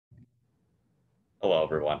Hello,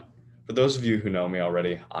 everyone. For those of you who know me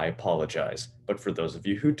already, I apologize. But for those of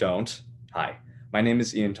you who don't, hi. My name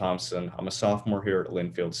is Ian Thompson. I'm a sophomore here at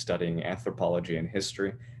Linfield studying anthropology and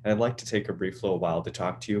history, and I'd like to take a brief little while to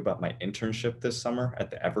talk to you about my internship this summer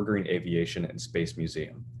at the Evergreen Aviation and Space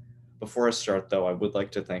Museum. Before I start, though, I would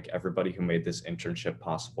like to thank everybody who made this internship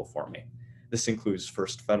possible for me. This includes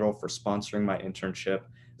First Federal for sponsoring my internship,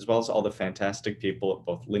 as well as all the fantastic people at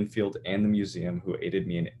both Linfield and the museum who aided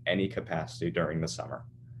me in any capacity during the summer.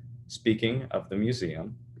 Speaking of the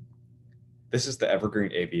museum, this is the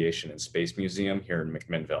Evergreen Aviation and Space Museum here in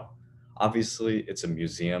McMinnville. Obviously, it's a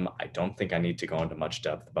museum. I don't think I need to go into much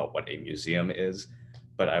depth about what a museum is,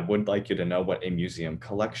 but I would like you to know what a museum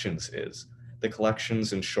collections is. The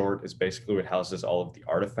collections, in short, is basically what houses all of the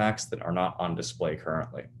artifacts that are not on display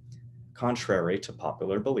currently. Contrary to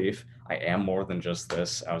popular belief, I am more than just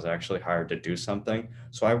this. I was actually hired to do something,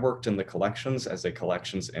 so I worked in the collections as a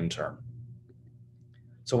collections intern.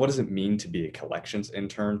 So, what does it mean to be a collections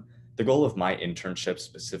intern? The goal of my internship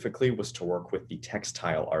specifically was to work with the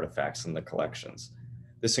textile artifacts in the collections.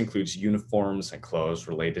 This includes uniforms and clothes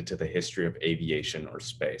related to the history of aviation or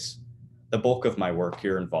space. The bulk of my work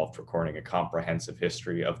here involved recording a comprehensive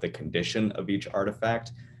history of the condition of each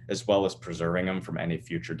artifact, as well as preserving them from any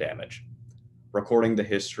future damage. Recording the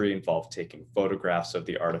history involved taking photographs of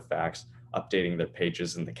the artifacts, updating their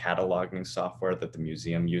pages in the cataloging software that the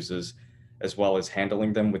museum uses, as well as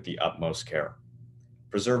handling them with the utmost care.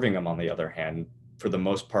 Preserving them, on the other hand, for the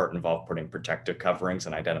most part involved putting protective coverings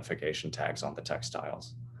and identification tags on the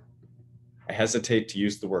textiles. I hesitate to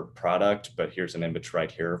use the word product, but here's an image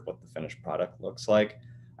right here of what the finished product looks like.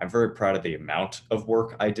 I'm very proud of the amount of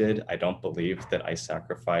work I did. I don't believe that I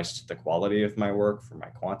sacrificed the quality of my work for my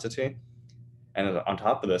quantity. And on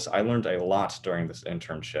top of this, I learned a lot during this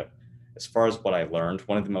internship. As far as what I learned,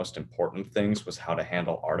 one of the most important things was how to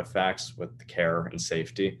handle artifacts with care and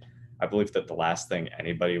safety. I believe that the last thing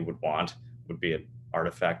anybody would want would be an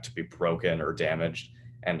artifact to be broken or damaged,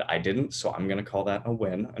 and I didn't, so I'm going to call that a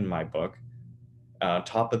win in my book. On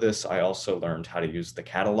top of this, I also learned how to use the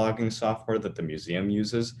cataloging software that the museum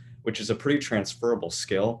uses, which is a pretty transferable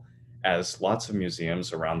skill, as lots of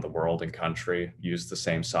museums around the world and country use the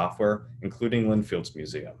same software, including Linfield's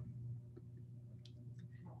museum.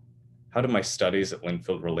 How do my studies at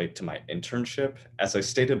Linfield relate to my internship? As I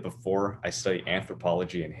stated before, I study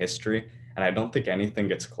anthropology and history, and I don't think anything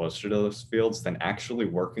gets closer to those fields than actually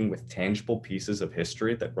working with tangible pieces of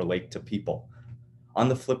history that relate to people. On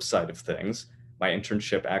the flip side of things, my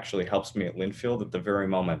internship actually helps me at Linfield at the very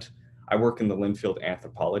moment. I work in the Linfield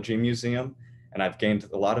Anthropology Museum, and I've gained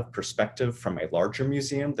a lot of perspective from a larger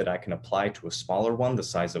museum that I can apply to a smaller one the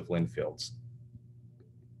size of Linfield's.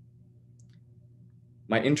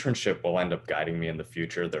 My internship will end up guiding me in the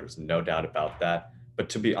future, there's no doubt about that. But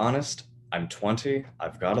to be honest, I'm 20,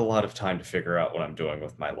 I've got a lot of time to figure out what I'm doing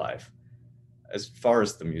with my life. As far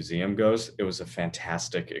as the museum goes, it was a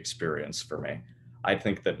fantastic experience for me. I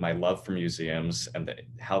think that my love for museums and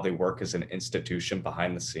how they work as an institution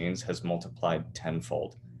behind the scenes has multiplied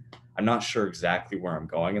tenfold. I'm not sure exactly where I'm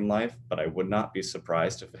going in life, but I would not be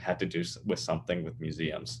surprised if it had to do with something with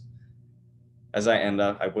museums. As I end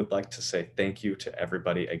up, I would like to say thank you to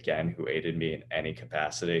everybody again who aided me in any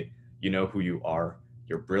capacity. You know who you are.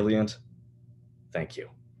 You're brilliant. Thank you.